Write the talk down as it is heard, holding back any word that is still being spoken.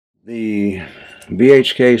The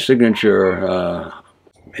BHK Signature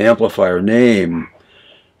amplifier name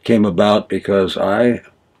came about because I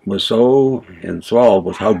was so enthralled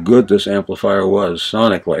with how good this amplifier was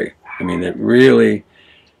sonically. I mean, it really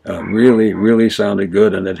sounded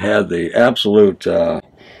good, and it had the absolute uh,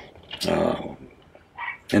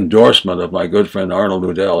 endorsement of my good friend Arnold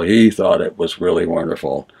Udell. He thought it was really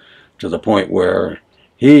wonderful, to the point where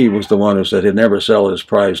he was the one who said he'd never sell his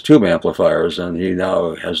prize tube amplifiers, and he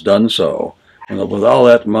now has done so. And with all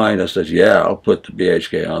that in mind, I said, yeah, I'll put the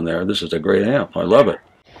BHK on there. This is a great amp. I love it.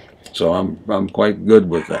 So I'm quite good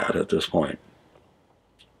with that at this point.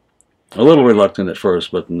 A little reluctant at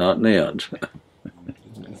first, but not in the end.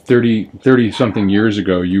 30 something years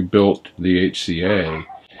ago, you built the HCA,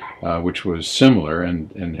 which was similar,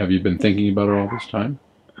 and have you been thinking about it all this time?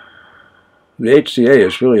 The HCA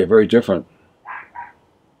is really a very different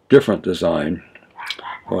design.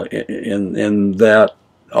 In that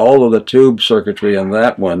all of the tube circuitry in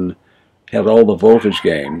that one had all the voltage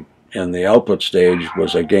gain, and the output stage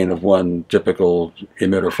was a gain of one, typical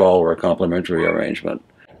emitter follower complementary arrangement.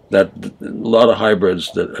 That a lot of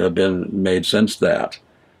hybrids that have been made since that,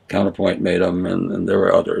 Counterpoint made them, and there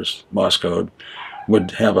are others, MOSCode,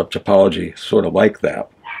 would have a topology sort of like that.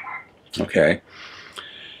 Okay.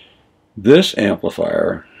 This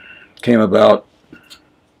amplifier came about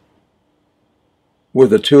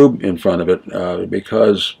with a tube in front of it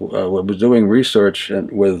because we was doing research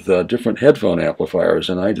with different headphone amplifiers,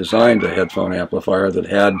 and I designed a headphone amplifier that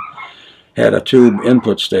had a tube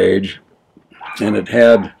input stage, and it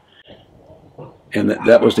had, and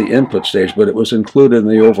that was the input stage, but it was included in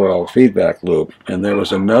the overall feedback loop. And there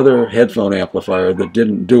was another headphone amplifier that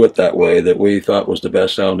didn't do it that way, that we thought was the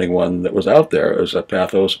best sounding one that was out there. It was a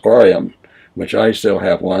Pathos Orium, which I still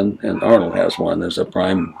have one, and Arnold has one as a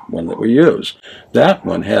prime one that we use. That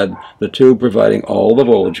one had the tube providing all the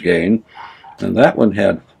voltage gain, and that one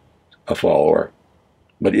had a follower,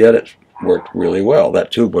 but yet it worked really well.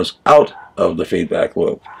 That tube was out of the feedback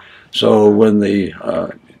loop. So when the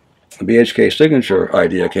BHK Signature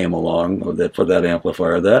idea came along for that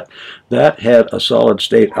amplifier, that had a solid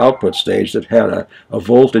state output stage that had a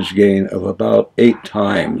voltage gain of about 8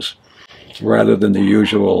 times, rather than the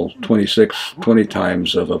usual 20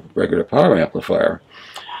 times of a regular power amplifier.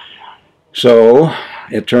 So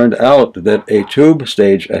it turned out that a tube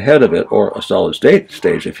stage ahead of it, or a solid state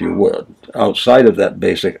stage if you would, outside of that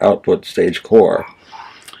basic output stage core,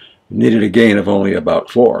 needed a gain of only about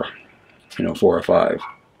 4 or 5.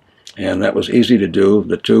 And that was easy to do.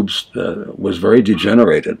 The tubes was very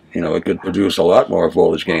degenerated. It could produce a lot more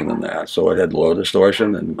voltage gain than that. So it had low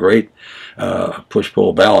distortion and great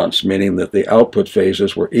push-pull balance, meaning that the output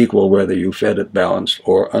phases were equal whether you fed it balanced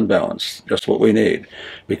or unbalanced. Just what we need,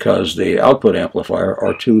 because the output amplifier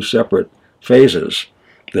are 2 separate phases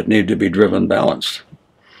that need to be driven balanced.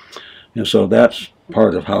 And so that's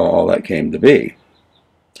part of how all that came to be.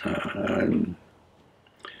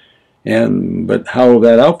 But how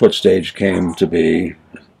that output stage came to be,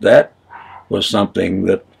 that was something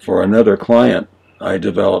that for another client I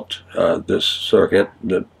developed this circuit.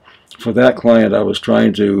 That for that client I was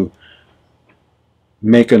trying to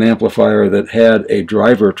make an amplifier that had a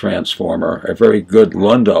driver transformer, a very good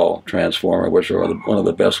Lundahl transformer, which are one of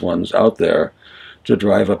the best ones out there, to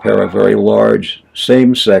drive a pair of very large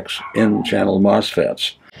same-sex in-channel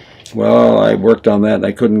MOSFETs. Well, I worked on that and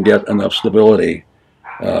I couldn't get enough stability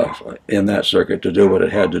in that circuit to do what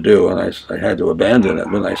it had to do, and I had to abandon it.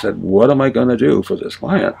 And I said, what am I going to do for this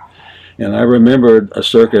client? And I remembered a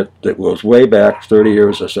circuit that was way back 30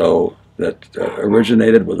 years or so that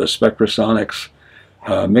originated with a Spectrasonics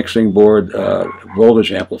mixing board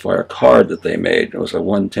voltage amplifier card that they made. It was a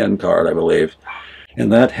 110 card, I believe.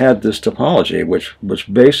 And that had this topology, which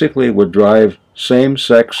basically would drive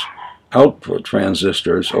same-sex output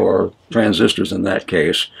transistors, or transistors in that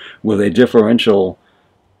case, with a differential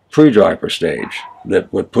pre-driver stage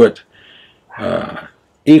that would put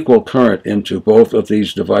equal current into both of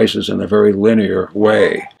these devices in a very linear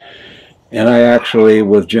way. And I actually,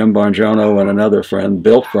 with Jim Bongiorno and another friend, had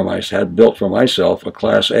built for myself a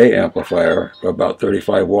Class A amplifier of about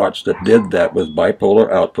 35 watts that did that with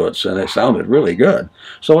bipolar outputs, and it sounded really good.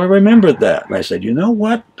 So I remembered that, and I said, you know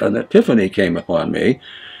what? An epiphany came upon me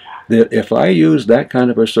that if I used that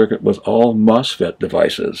kind of a circuit with all MOSFET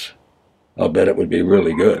devices, I'll bet it would be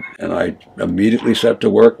really good. And I immediately set to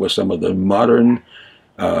work with some of the modern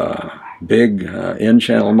big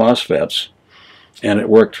in-channel MOSFETs, and it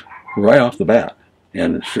worked right off the bat.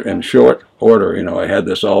 And in short order, I had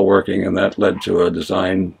this all working, and that led to a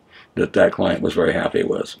design that client was very happy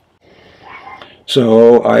with.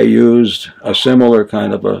 So I used a similar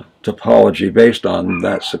kind of a topology based on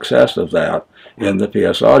that success of that in the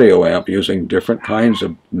PS Audio amp, using different kinds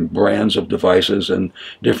of brands of devices and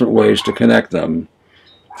different ways to connect them.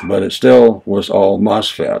 But it still was all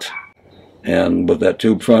MOSFET. And with that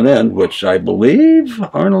tube front end, which I believe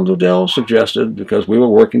Arnold Udell suggested, because we were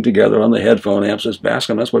working together on the headphone amps, says,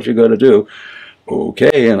 Bascom, that's what you got to do.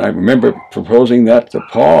 Okay, and I remember proposing that to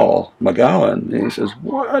Paul McGowan. And he says,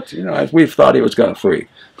 what? You know, we thought he was going to freak.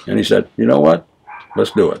 And he said, you know what? Let's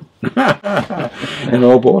do it. And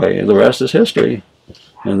oh boy, the rest is history.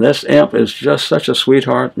 And this amp is just such a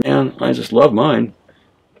sweetheart. Man, I just love mine.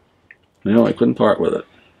 You know, I couldn't part with it.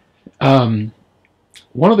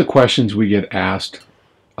 One of the questions we get asked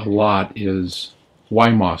a lot is, why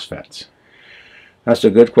MOSFETs? That's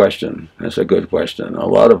a good question. That's a good question. A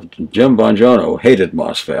lot of Jim Bongiorno hated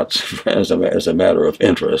MOSFETs as a matter of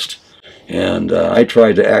interest. And I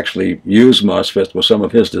tried to actually use MOSFETs with some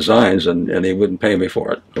of his designs, and he wouldn't pay me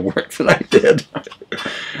for it, the work that I did.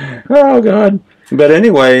 Oh, God. But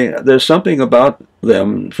anyway, there's something about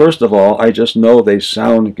them. First of all, I just know they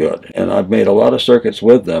sound good. And I've made a lot of circuits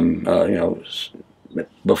with them, you know,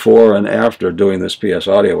 before and after doing this PS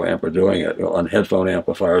Audio amp, or doing it on headphone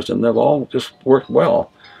amplifiers, and they've all just worked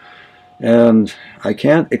well. And I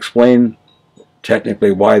can't explain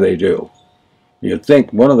technically why they do. You'd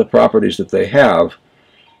think one of the properties that they have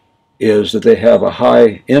is that they have a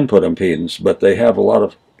high input impedance, but they have a lot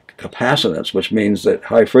of capacitance, which means that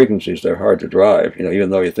high frequencies, they're hard to drive. You know,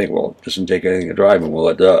 even though you think, well, it doesn't take anything to drive them, well,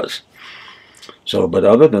 it does. So, but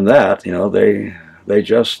other than that, you know, they're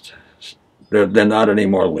not any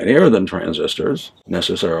more linear than transistors,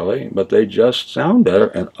 necessarily, but they just sound better,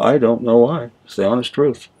 and I don't know why. It's the honest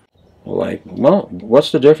truth. Like, well,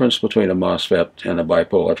 what's the difference between a MOSFET and a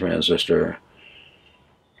bipolar transistor?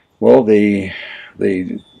 Well, the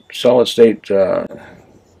solid-state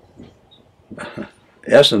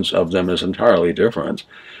essence of them is entirely different.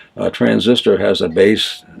 A transistor has a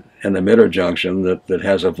base and emitter junction that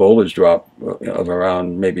has a voltage drop of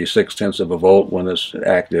around maybe 0.6 of a volt when it's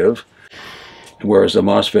active, whereas the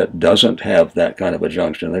MOSFET doesn't have that kind of a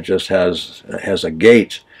junction. It just has a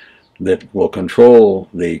gate that will control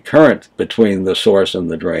the current between the source and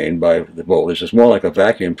the drain by the voltage. It's more like a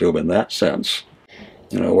vacuum tube in that sense.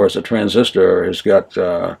 You know, whereas a transistor has got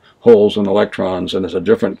holes and electrons, and it's a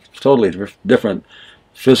totally different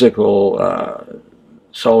physical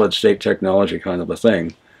solid-state technology kind of a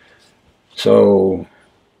thing. So,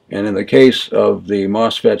 and in the case of the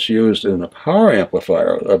MOSFETs used in the power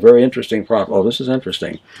amplifier, a very interesting problem. Oh, this is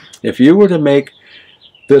interesting. If you were to make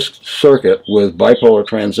this circuit with bipolar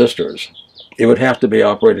transistors, it would have to be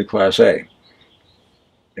operated Class A.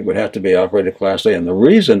 It would have to be operated Class A, and the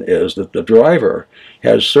reason is that the driver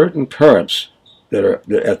has certain currents that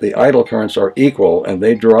at the idle currents are equal, and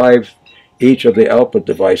they drive each of the output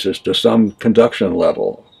devices to some conduction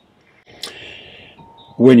level.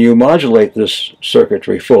 When you modulate this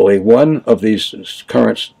circuitry fully, one of these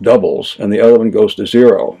currents doubles and the other one goes to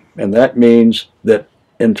zero, and that means that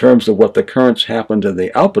in terms of what the currents happened in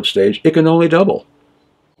the output stage, it can only double.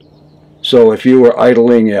 So if you were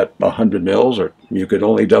idling at 100 mils, or you could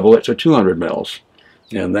only double it to 200 mils.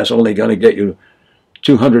 And that's only going to get you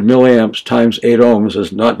 200 milliamps times 8 ohms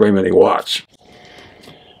is not very many watts.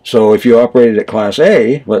 So if you operated at Class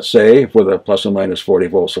A, let's say, with a plus or minus 40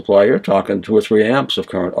 volt supply, you're talking 2 or 3 amps of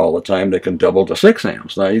current all the time that can double to 6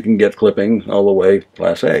 amps. Now you can get clipping all the way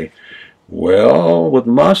Class A. Well, with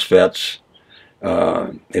MOSFETs,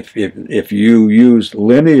 if you used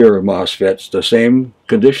linear MOSFETs, the same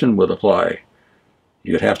condition would apply.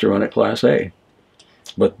 You'd have to run at Class A.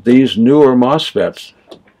 But these newer MOSFETs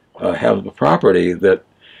have the property that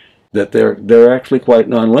they're actually quite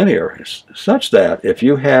nonlinear, such that if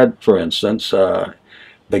you had, for instance, the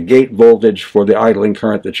gate voltage for the idling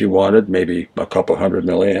current that you wanted, maybe a couple hundred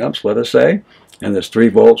milliamps, let us say, and there's 3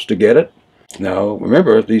 volts to get it. Now,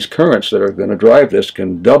 remember, these currents that are going to drive this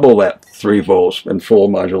can double that 3 volts in full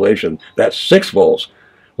modulation. That's 6 volts.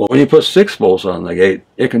 Well, when you put 6 volts on the gate,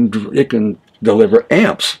 it can deliver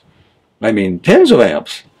amps. I mean, tens of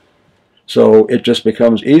amps. So it just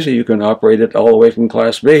becomes easy. You can operate it all the way from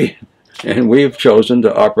Class B. And we've chosen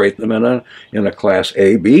to operate them in a Class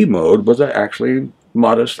AB mode with an actually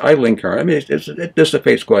modest idling current. I mean, it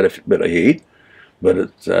dissipates quite a bit of heat, but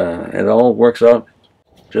it all works out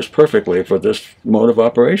just perfectly for this mode of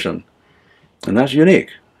operation. And that's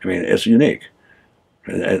unique. I mean, it's unique.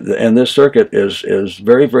 And this circuit is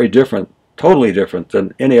very, very different, totally different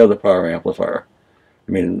than any other power amplifier.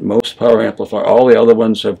 I mean, most power amplifier, all the other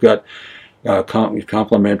ones have got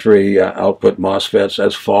complementary output MOSFETs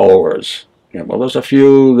as followers. Yeah, well, there's a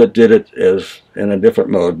few that did it as in a different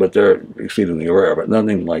mode, but they're exceedingly rare, but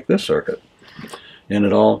nothing like this circuit. And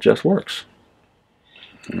it all just works.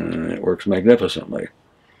 It works magnificently.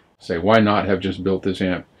 Say, why not have just built this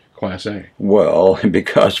amp Class A? Well,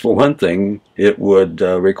 because for one thing, it would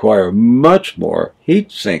require much more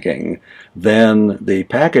heat sinking than the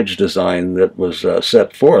package design that was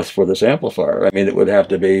set forth for this amplifier. I mean, it would have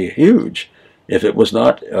to be huge. If it was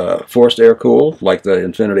not forced air cooled, like the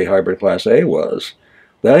Infinity Hybrid Class A was,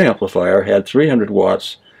 that amplifier had 300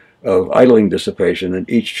 watts of idling dissipation in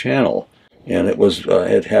each channel. And it was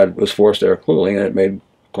forced air cooling, and it made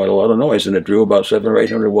quite a lot of noise, and it drew about 700 or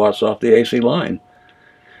 800 watts off the AC line.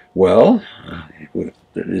 Well, it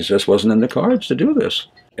just wasn't in the cards to do this.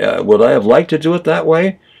 Would I have liked to do it that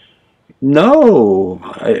way? No,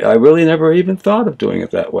 I really never even thought of doing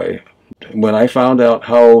it that way. When I found out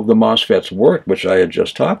how the MOSFETs worked, which I had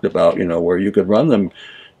just talked about, you know, where you could run them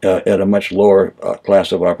at a much lower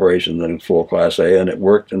class of operation than full Class A, and it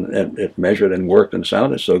worked, and it measured and worked and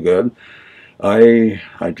sounded so good, I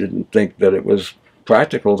didn't think that it was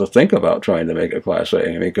practical to think about trying to make a Class A.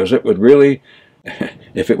 I mean, because it would really,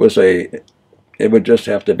 if it was it would just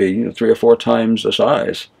have to be 3 or 4 times the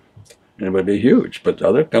size, and it would be huge. But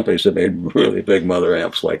other companies have made really big mother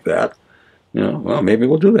amps like that. You know, well, maybe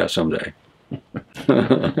we'll do that someday.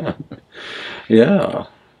 Yeah.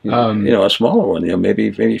 You know, a smaller one, you know,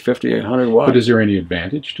 maybe 50 or 100 watts. But is there any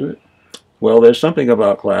advantage to it? Well, there's something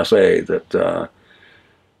about Class A that,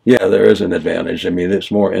 yeah, there is an advantage. I mean,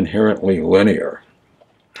 it's more inherently linear.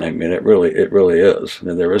 I mean, it really is. I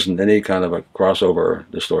mean, there isn't any kind of a crossover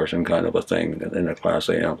distortion kind of a thing in a Class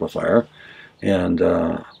A amplifier. And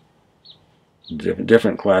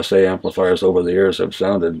different Class A amplifiers over the years have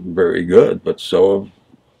sounded very good, but so have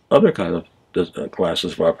other kind of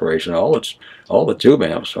classes of operation. All the tube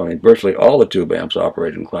amps, I mean, virtually all the tube amps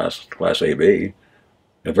operate in Class AB.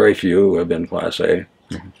 Very few have been Class A.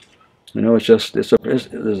 Mm-hmm. You know,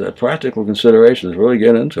 there's a practical consideration to really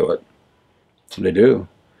get into it. They do.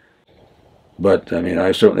 But, I mean,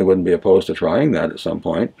 I certainly wouldn't be opposed to trying that at some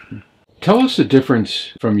point. Tell us the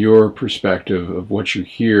difference from your perspective of what you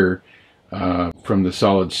hear from the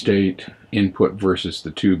solid state input versus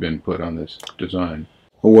the tube input on this design.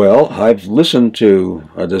 Well, I've listened to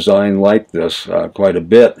a design like this quite a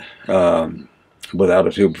bit without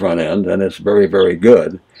a tube front end, and it's very, very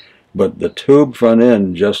good. But the tube front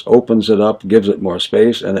end just opens it up, gives it more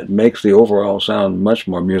space, and it makes the overall sound much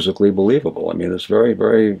more musically believable. I mean, it's very,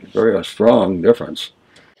 very, very a strong difference.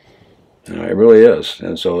 You know, it really is.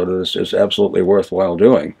 And so it's absolutely worthwhile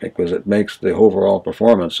doing, because it makes the overall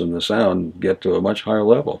performance and the sound get to a much higher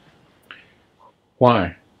level.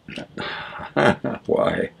 Why?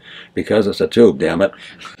 Why? Because it's a tube, damn it.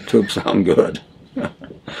 Tubes sound good.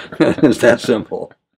 It's that simple.